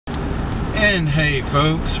And hey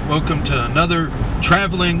folks, welcome to another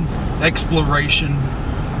traveling exploration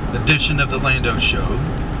edition of the Landaux Show.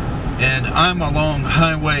 And I'm along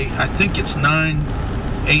highway, I think it's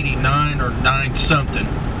 989 or 9 something,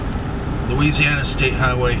 Louisiana State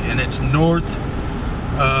Highway, and it's north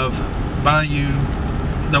of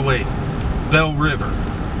Belle River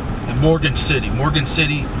in Morgan City. Morgan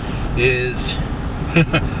City is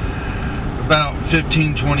about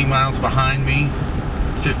 15-20 miles behind me,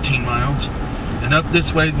 15 miles, and up this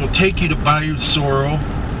way will take you to Bayou Sorrel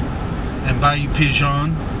and Bayou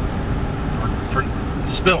Pigeon, or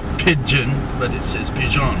spelled pigeon, but it says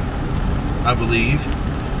pigeon, I believe.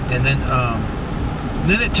 And then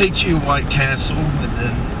it takes you to White Castle, and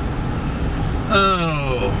then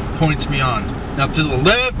points beyond. Now to the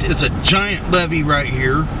left is a giant levee right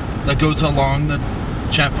here that goes along the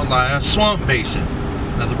Atchafalaya Swamp Basin.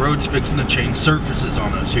 Now the road's fixing to change surfaces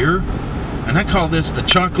on us here, and I call this the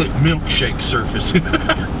chocolate milkshake surface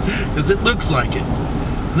because it looks like it.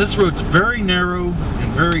 And this road's very narrow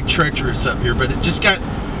and very treacherous up here, but it just got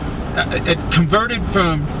it converted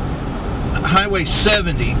from Highway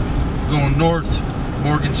 70 going north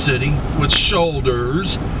Morgan City with shoulders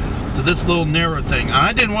to this little narrow thing.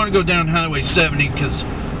 I didn't want to go down Highway 70 because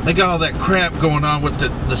they got all that crap going on with the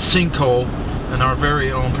sinkhole in our very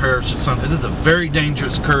own parish or something. This is a very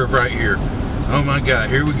dangerous curve right here. Oh my God,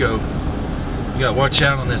 here we go. You gotta watch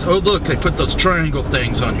out on this. Oh look, they put those triangle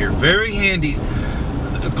things on here. Very handy.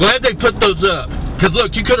 Glad they put those up. Because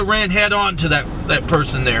look, you could have ran head on to that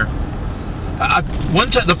person there.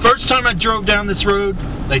 The first time I drove down this road,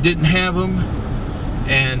 they didn't have them.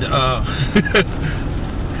 And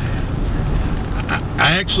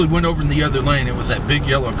I actually went over in the other lane. It was that big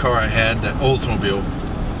yellow car I had, that Oldsmobile.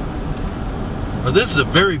 Well, this is a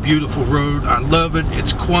very beautiful road. I love it.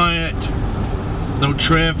 It's quiet. No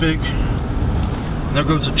traffic. And there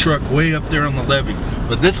goes a truck way up there on the levee.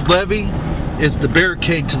 But this levee is the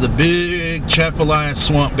barricade to the big Atchafalaya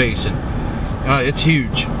Swamp Basin. It's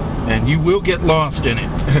huge. And you will get lost in it.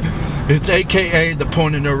 It's AKA the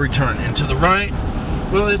point of no return. And to the right,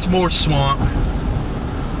 well, it's more swamp.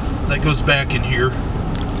 That goes back in here.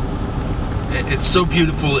 It's so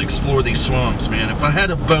beautiful to explore these swamps, man. If I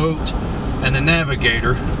had a boat and a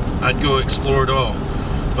navigator, I'd go explore it all.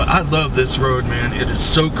 But I love this road, man. It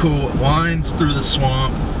is so cool. It winds through the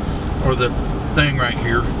swamp, or the thing right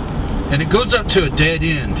here, and it goes up to a dead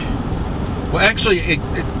end. Well, actually, it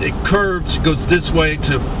curves, goes this way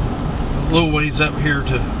to a little ways up here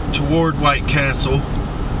toward White Castle,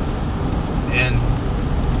 and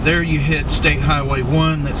there you hit State Highway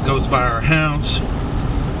 1 that goes by our house,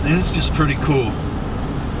 and it's just pretty cool.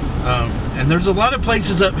 And there's a lot of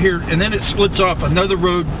places up here, and then it splits off. Another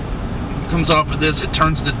road comes off of this, it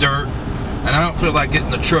turns to dirt, and I don't feel like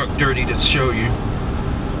getting the truck dirty to show you.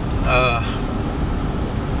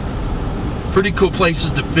 Pretty cool places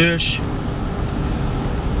to fish.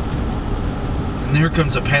 And here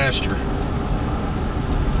comes a pasture.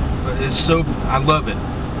 But I love it.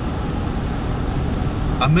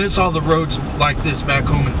 I miss all the roads like this back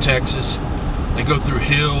home in Texas. They go through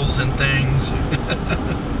hills and things.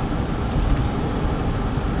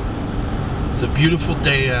 It's a beautiful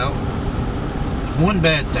day out. One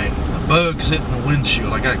bad thing, the bugs hitting the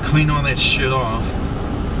windshield. I gotta clean all that shit off.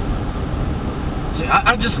 See,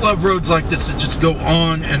 I just love roads like this that just go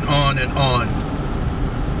on and on and on.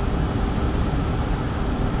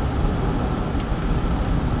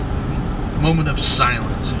 Moment of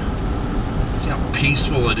silence. See how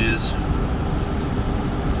peaceful it is.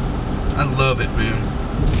 I love it, man.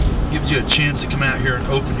 Gives you a chance to come out here and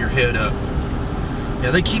open your head up.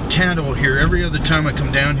 Yeah, they keep cattle here. Every other time I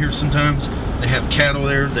come down here sometimes, they have cattle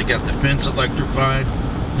there. They got the fence electrified.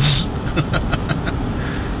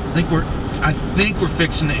 I think we're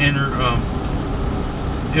fixing to enter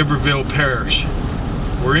Iberville Parish.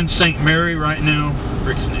 We're in St. Mary right now.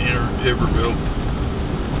 We're fixing to enter Iberville.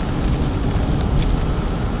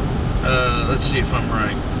 Let's see if I'm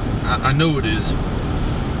right. I know it is.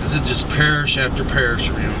 Because it's just parish after parish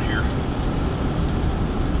around here.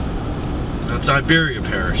 That's Iberia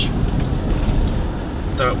Parish.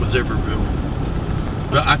 Thought it was Iberville.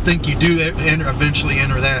 But I think you do eventually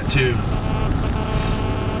enter that too.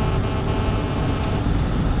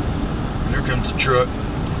 There comes a truck.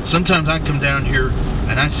 Sometimes I come down here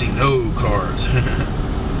and I see no cars.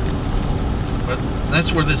 But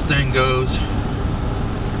that's where this thing goes.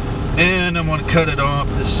 And I'm going to cut it off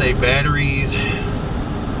to say batteries.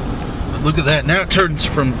 But look at that. Now it turns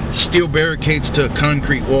from steel barricades to a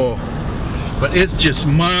concrete wall. But it's just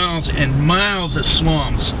miles and miles of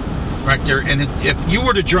swamps right there. And if you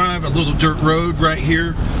were to drive a little dirt road right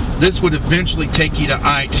here, this would eventually take you to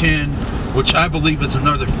I-10 which I believe is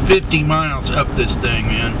another 50 miles up this thing,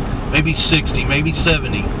 man. Maybe 60, maybe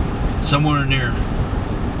 70, somewhere in there.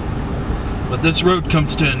 But this road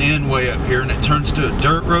comes to an end way up here, and it turns to a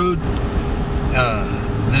dirt road.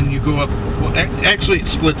 Then you go up. Well, actually, it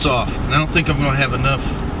splits off. And I don't think I'm going to have enough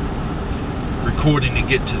recording to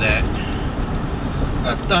get to that.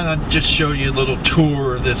 I thought I'd just show you a little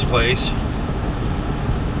tour of this place.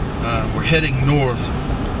 We're heading north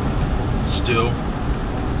still,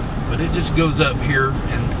 but it just goes up here,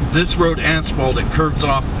 and this road asphalt, it curves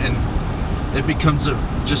off, and it becomes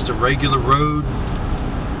just a regular road,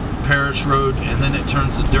 parish road, and then it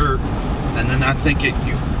turns to dirt, and then I think you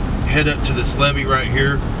head up to this levee right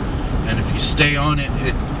here, and if you stay on it,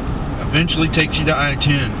 it eventually takes you to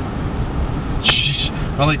I-10.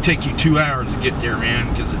 Probably take you 2 hours to get there,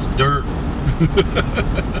 man, because it's dirt.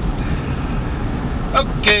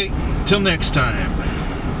 Okay, till next time.